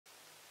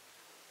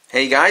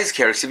Hey guys,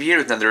 Carexib here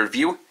with another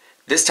review.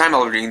 This time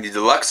I'll be reviewing the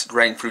Deluxe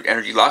Dragon Fruit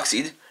Energy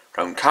Lockseed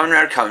from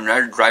Kamen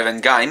Rider Drive-In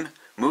Gaim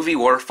Movie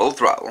War Full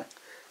Throttle.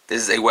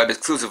 This is a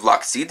web-exclusive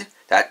Lockseed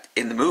that,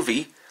 in the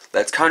movie,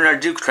 lets Kamen Rider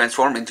Duke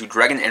transform into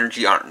Dragon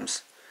Energy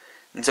arms.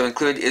 And so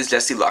included is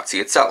just the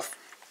Lockseed itself.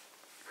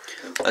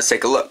 Let's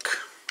take a look.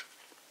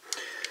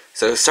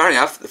 So starting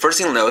off, the first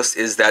thing you'll notice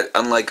is that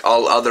unlike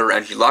all other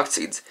Energy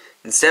Lockseeds,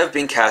 instead of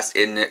being cast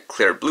in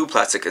clear blue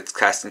plastic, it's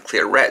cast in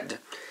clear red.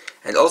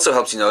 And also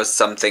helps you notice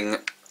something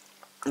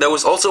that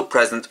was also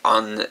present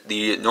on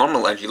the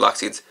normal Energy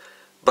Lockseeds,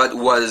 but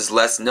was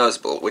less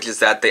noticeable, which is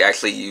that they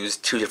actually use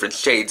two different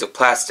shades of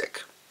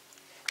plastic.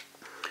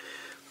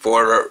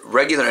 For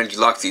regular Energy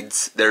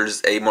Lockseeds,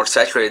 there's a more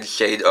saturated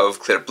shade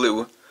of clear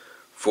blue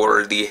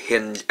for the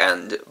hinge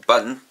and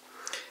button,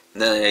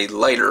 and then a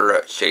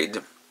lighter shade,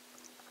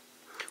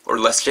 or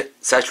less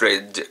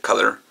saturated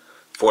color,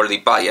 for the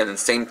body, and the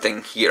same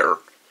thing here.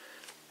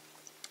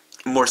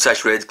 More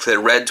saturated clear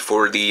red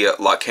for the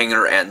lock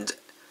hanger and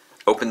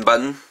open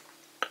button,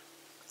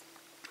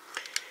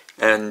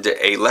 and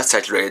a less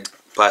saturated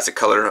plastic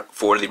color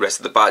for the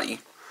rest of the body.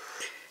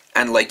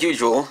 And like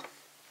usual,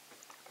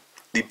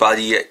 the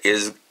body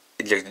is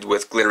injected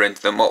with glitter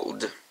into the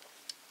mold.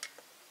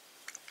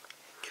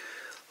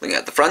 Looking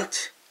at the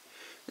front,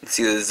 you can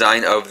see the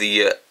design of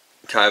the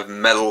kind of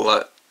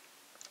metal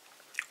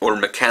or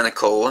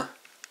mechanical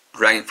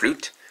dragon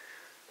fruit,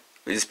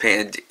 which is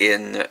painted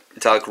in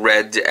metallic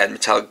red and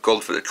metallic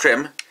gold for the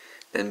trim,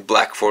 and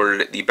black for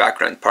the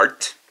background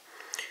part.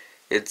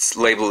 It's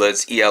labeled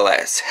as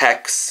ELS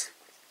Hex.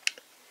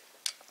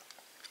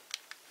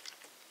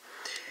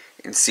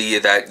 You can see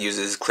that it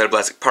uses clear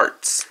plastic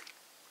parts.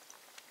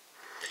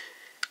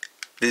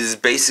 This is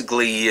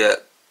basically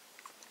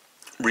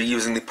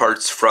reusing the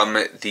parts from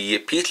the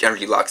Peach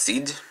Energy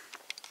Lockseed,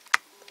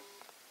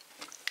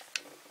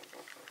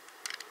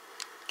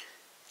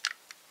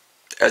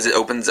 as it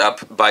opens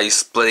up by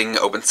splitting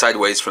open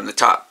sideways from the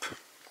top,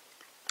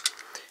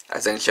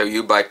 as I can show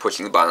you by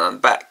pushing the button on the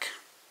back.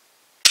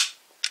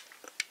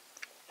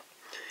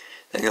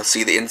 Then you'll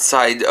see the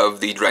inside of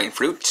the dragon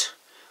fruit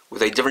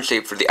with a different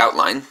shape for the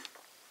outline,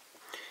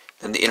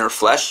 then the inner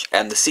flesh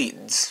and the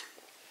seeds.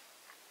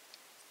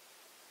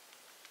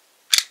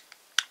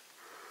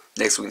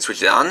 Next we can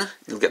switch it on.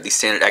 You'll get the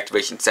standard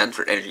activation sound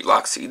for Energy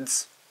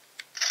Lockseeds.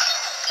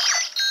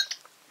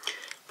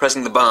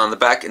 Pressing the button on the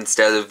back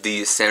instead of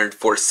the standard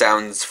 4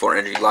 sounds for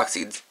Energy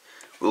Lockseeds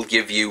will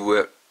give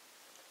you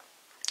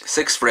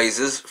 6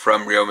 phrases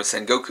from Ryoma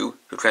Sengoku,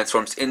 who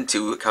transforms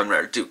into Kamen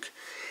Rider Duke.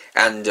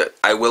 And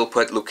I will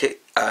put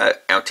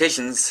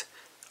annotations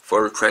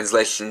for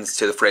translations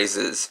to the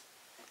phrases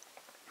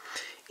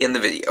in the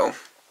video.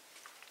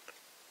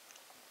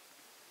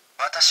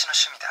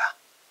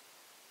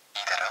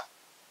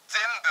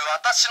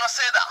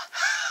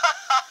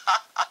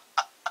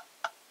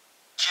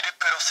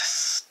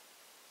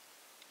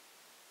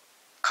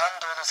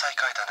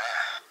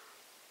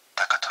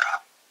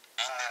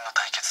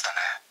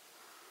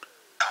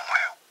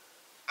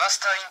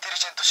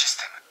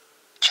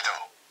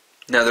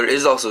 Now there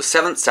is also a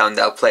 7th sound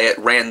that I'll play at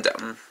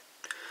random,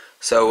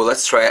 so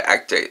let's try to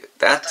activate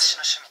that.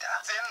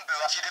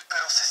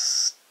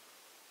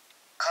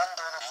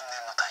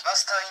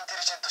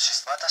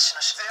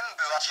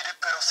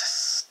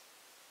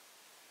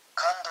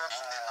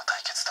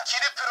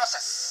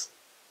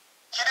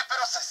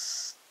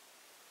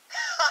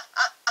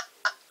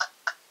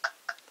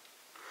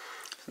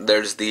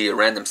 There's the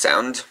random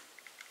sound.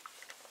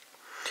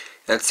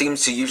 And it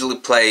seems to usually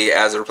play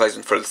as a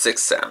replacement for the 6th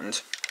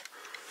sound.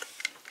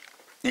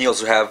 And you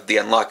also have the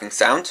unlocking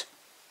sound.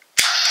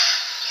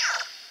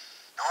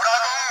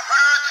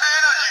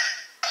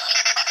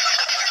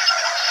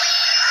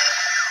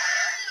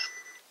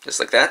 Just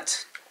like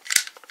that.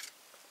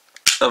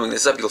 Opening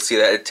this up, you'll see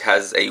that it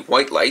has a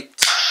white light.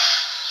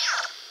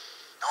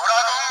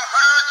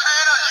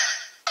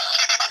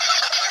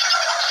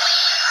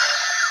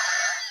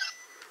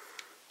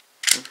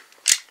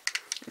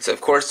 And so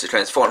of course, to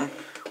transform,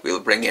 we'll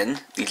bring in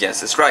the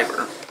Genesis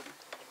driver.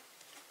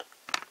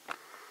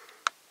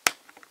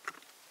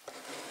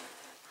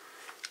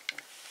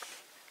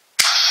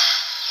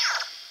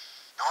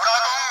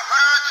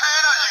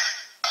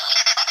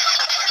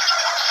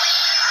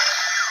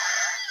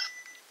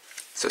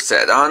 So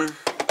set it on,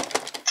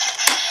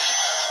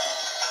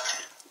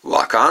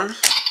 lock on,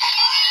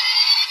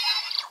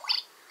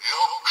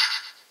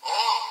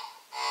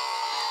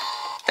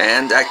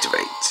 and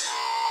activate.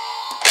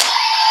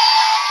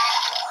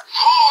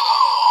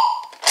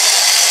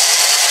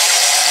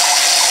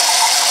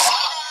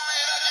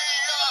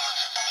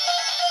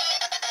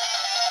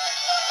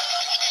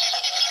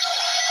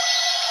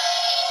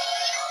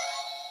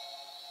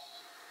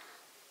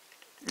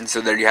 And so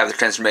there you have the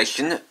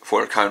transformation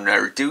for Kamen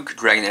Rider Duke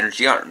Dragon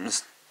Energy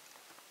Arms.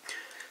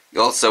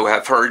 You also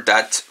have heard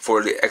that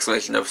for the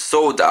exclamation of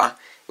Soda,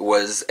 it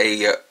was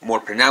a more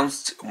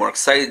pronounced, more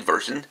excited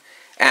version,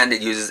 and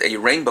it uses a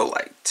rainbow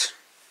light.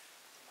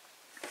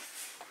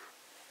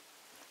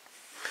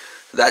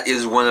 That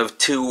is one of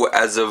 2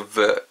 as of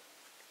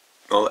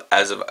well,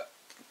 as of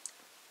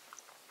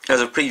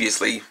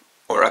previously,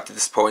 or up to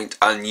this point,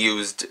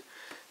 unused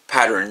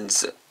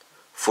patterns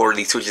for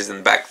the switches in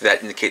the back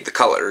that indicate the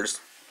colors.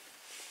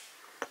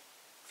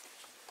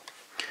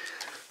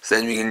 So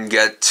then we can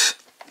get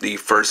the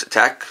first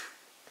attack,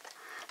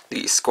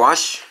 the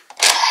squash.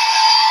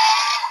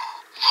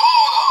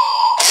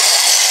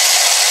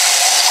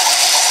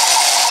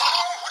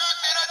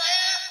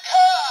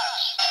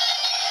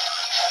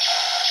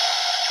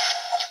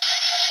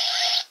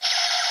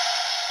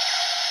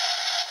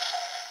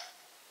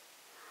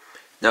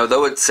 Now,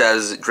 though it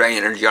says Dragon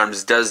Energy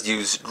Arms does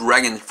use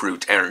Dragon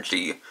Fruit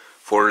energy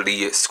for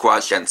the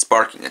squash and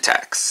sparking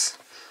attacks.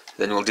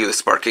 Then we'll do the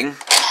sparking.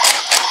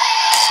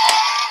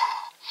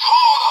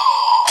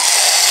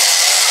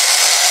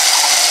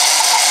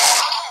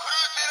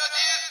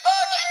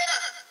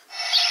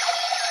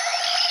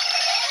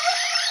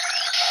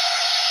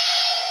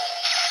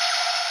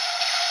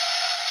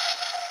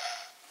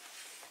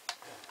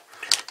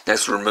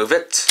 Next, remove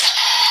it.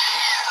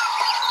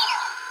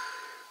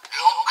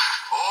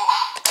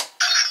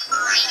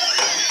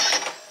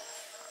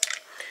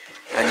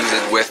 And use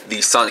it with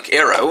the Sonic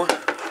Arrow.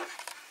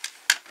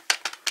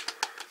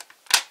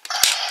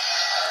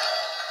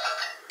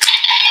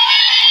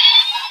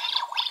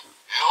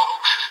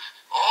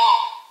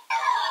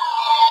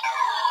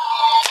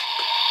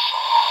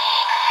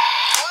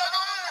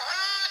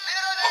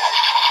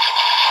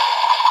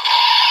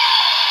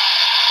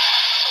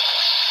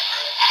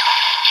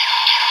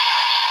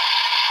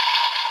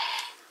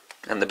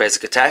 And the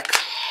basic attack.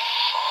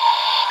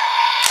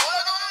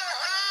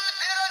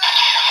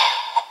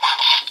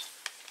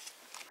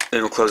 Then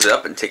we'll close it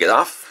up and take it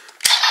off.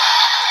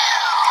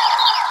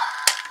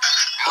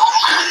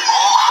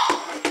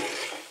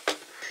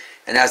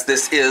 And as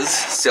this is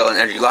still an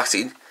Energy Lock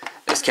Seed,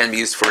 this can be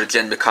used for a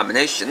Genba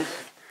combination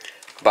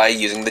by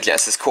using the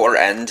Genesis Core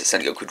and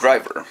Sengoku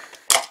Driver.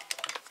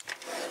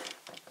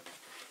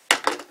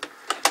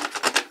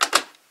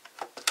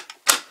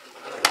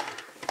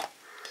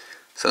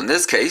 So in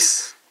this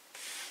case,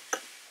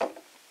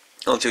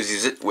 I'll choose to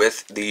use it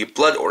with the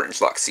Blood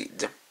Orange Lock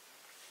Seed,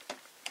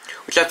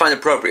 which I find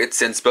appropriate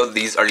since both of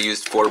these are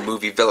used for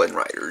movie villain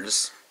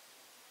riders.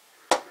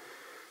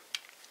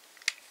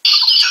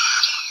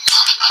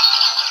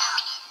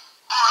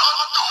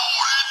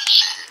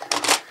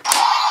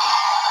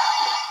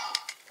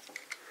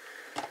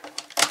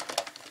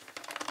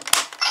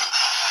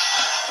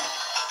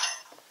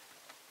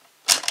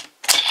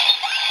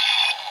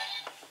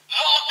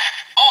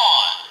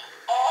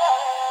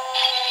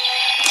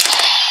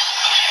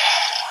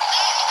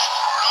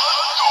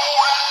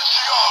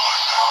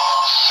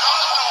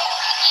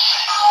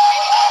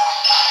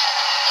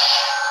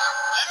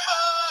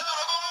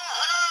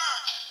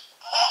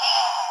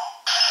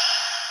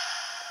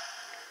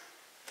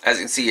 As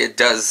you can see, it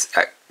does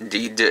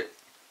indeed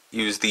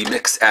use the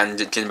mix and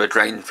Jinba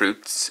Dragon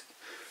Fruits,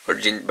 or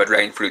Jinba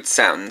Dragon Fruit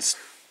sounds,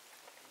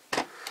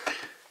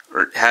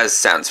 or it has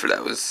sounds for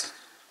those.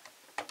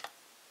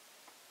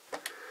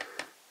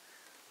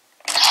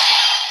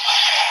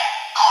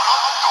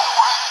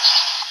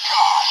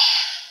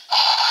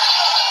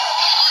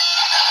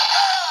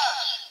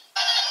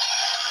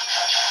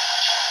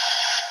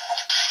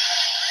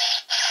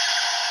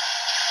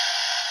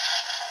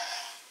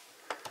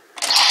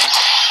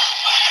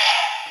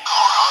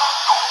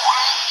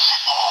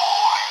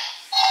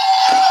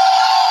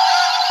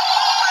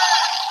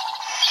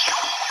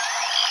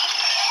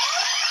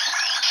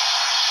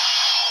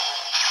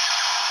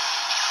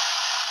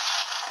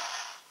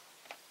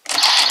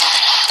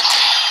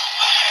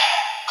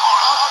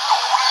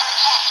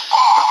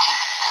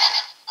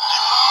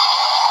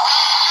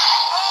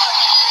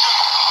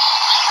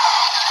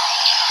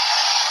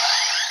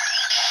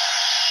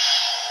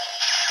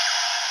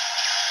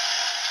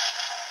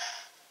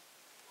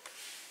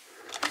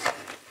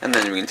 And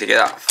then we can take it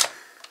off.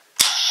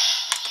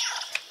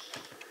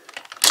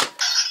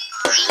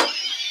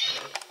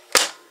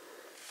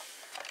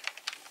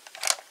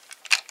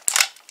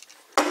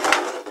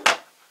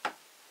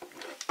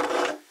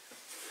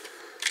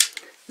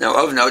 Now,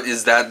 of note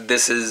is that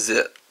this is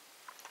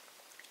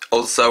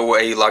also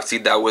a lock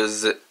seed that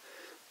was,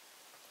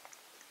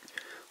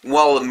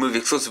 while movie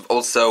exclusive,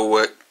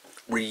 also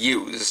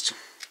reused.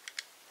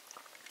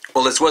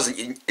 Well, this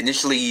wasn't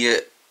initially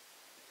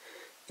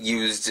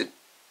used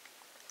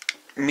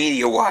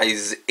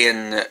media-wise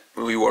in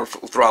Movie War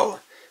Full Throttle.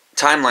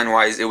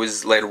 Timeline-wise, it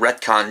was later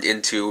retconned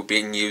into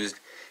being used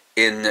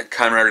in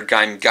Kamen Rider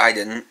Gaim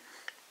Gaiden,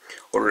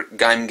 or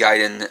Gaim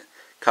Gaiden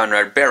Kamen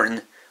Rider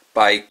Baron,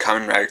 by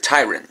Kamen Rider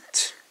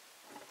Tyrant.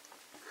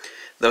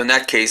 Though in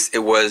that case, it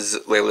was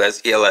labeled as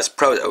ELS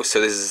Proto,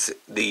 so this is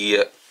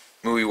the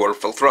Movie War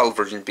Full Throttle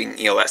version being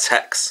ELS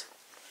Hex.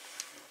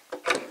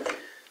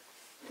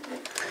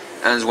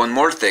 And there's one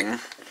more thing.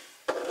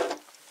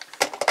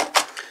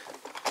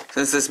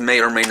 Since this may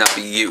or may not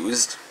be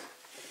used,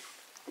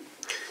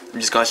 I'm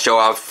just going to show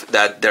off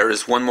that there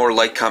is one more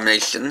light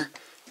combination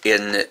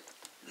in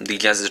the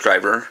Genesis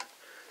driver,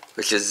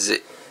 which is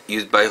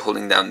used by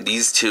holding down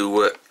these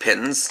two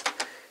pins,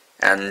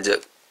 and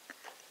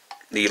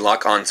the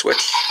lock-on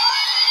switch.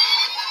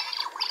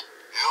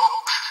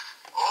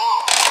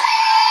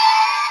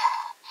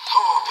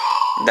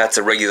 That's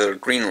a regular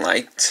green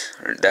light,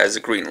 or that is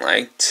a green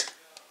light.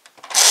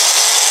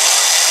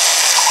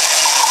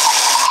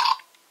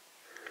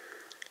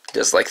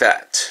 Just like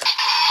that.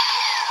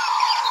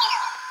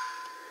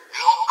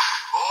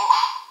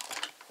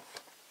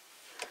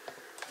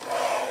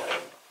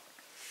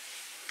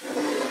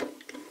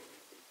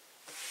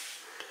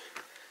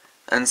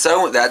 And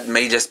so that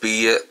may just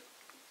be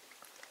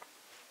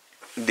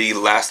the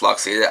last lock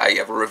seed I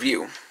ever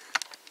review.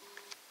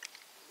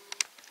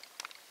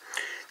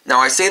 Now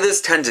I say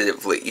this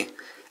tentatively,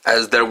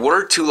 as there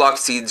were 2 lock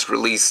seeds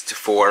released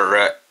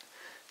for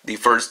the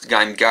first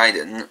Gaim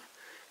Gaiden,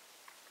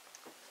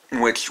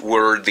 which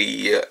were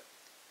the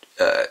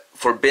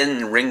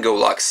Forbidden Ringo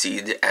lock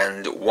seed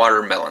and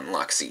Watermelon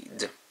lock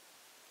seed.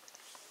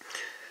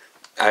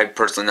 I've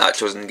personally not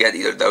chosen to get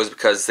either of those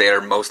because they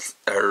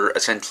are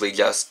essentially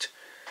just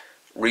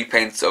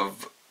repaints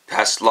of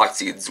past lock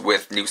seeds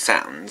with new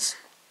sounds.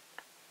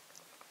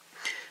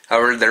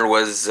 However, there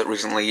was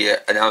recently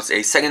announced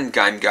a second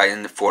Gaim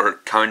Gaiden for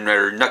Kamen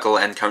Rider Knuckle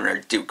and Kamen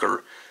Rider Duke,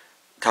 or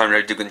Kamen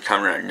Rider Duke and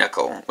Kamen Rider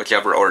Knuckle,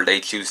 whichever order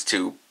they choose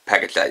to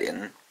package that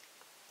in.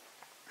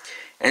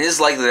 And it is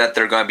likely that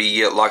there are going to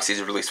be lock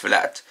seeds released for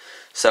that.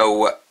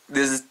 So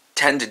this is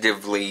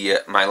tentatively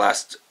my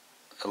last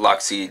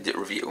lock seed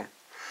review.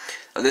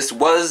 Now, this is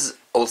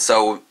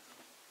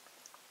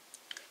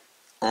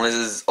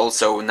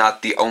also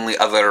not the only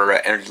other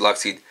energy lock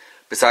seed.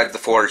 Besides the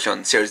 4 shown in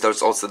the series,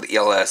 there's also the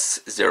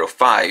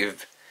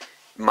ELS-05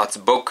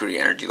 Matsubokuri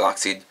energy lock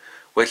seed,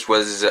 which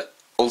was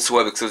also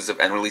web exclusive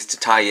and released to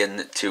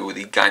tie-in to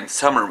the Gaim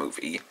Summer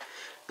movie.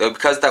 Though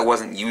because that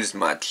wasn't used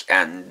much,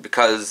 and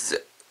because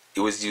it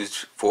was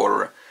used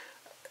for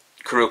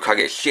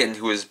Kurokage Shin,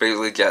 who is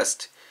basically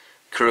just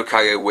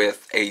Kurokage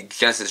with a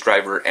Genesis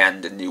driver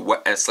and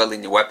a slightly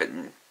new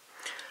weapon,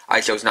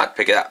 I chose not to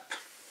pick it up.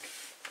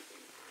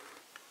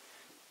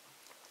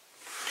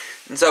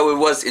 And so it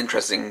was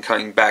interesting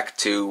coming back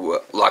to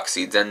lock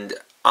seeds, and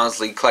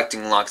honestly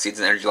collecting lock seeds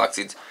and energy lock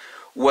seeds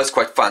was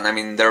quite fun. I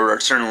mean, there are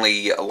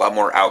certainly a lot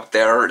more out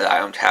there that I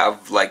don't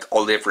have, like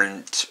all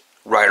different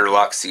Rider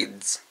lock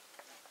seeds,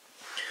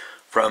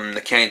 from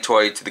the Candy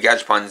Toy to the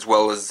Gachapon, as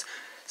well as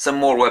some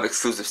more web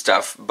exclusive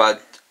stuff,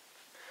 but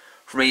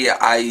for me,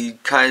 I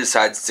kind of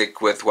decided to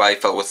stick with what I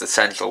felt was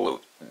essential,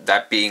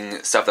 that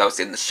being stuff that was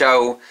in the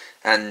show,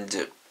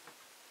 and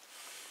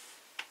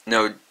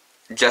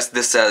just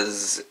this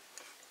as,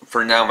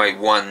 for now, my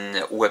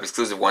one web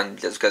exclusive one,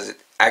 just because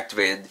it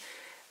activated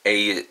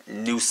a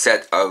new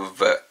set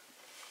of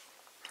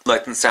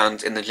lights and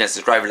sounds in the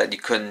Genesis driver that you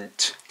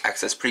couldn't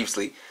access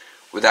previously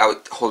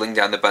without holding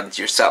down the buttons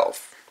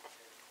yourself.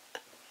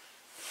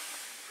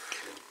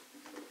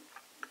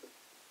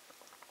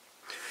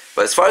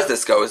 But as far as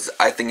this goes,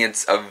 I think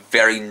it's a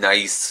very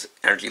nice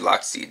energy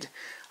lock seed.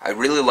 I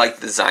really like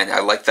the design. I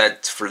like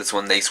that for this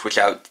one they switch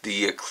out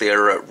the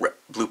clear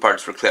blue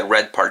parts for clear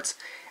red parts,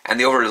 and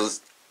the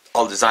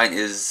overall design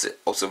is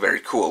also very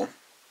cool.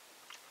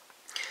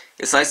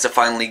 It's nice to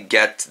finally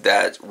get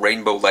that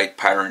rainbow light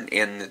pattern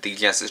in the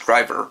Genesis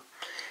driver,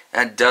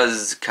 and it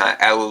does kind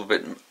of add a little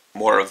bit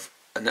more of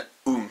an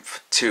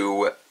oomph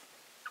to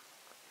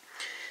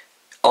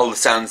all the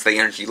sounds the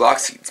energy lock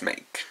seeds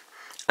make.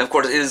 And of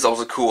course, it is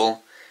also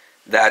cool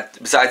that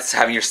besides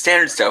having your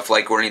standard stuff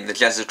like running the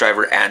Genesis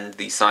driver and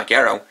the Sonic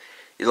Arrow,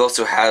 it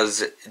also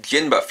has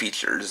Jinba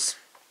features,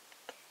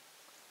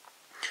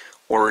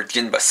 or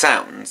Jinba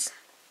sounds.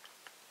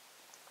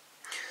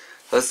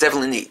 So that's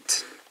definitely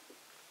neat.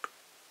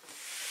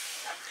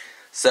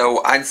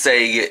 So I'd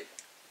say,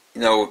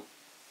 if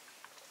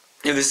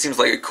this seems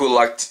like a cool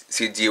lock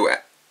seed to you,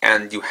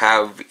 and you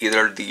have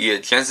either the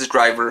Genesis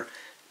driver,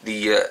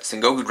 the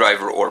Sengoku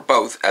driver, or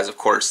both, as of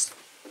course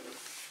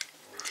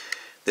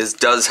this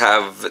does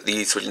have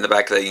the switch in the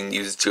back that you can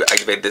use to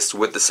activate this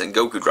with the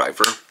Sengoku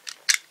driver,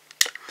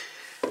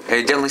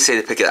 I definitely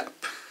say to pick it up.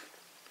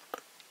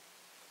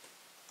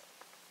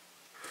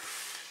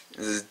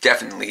 This is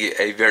definitely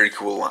a very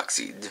cool lock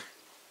seed.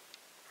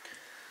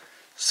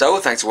 So,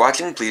 thanks for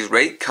watching. Please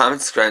rate,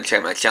 comment, subscribe, and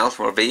check my channel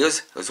for more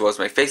videos, as well as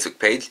my Facebook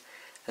page.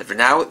 And for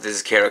now, this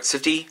is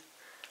KRX50,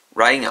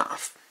 writing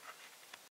off.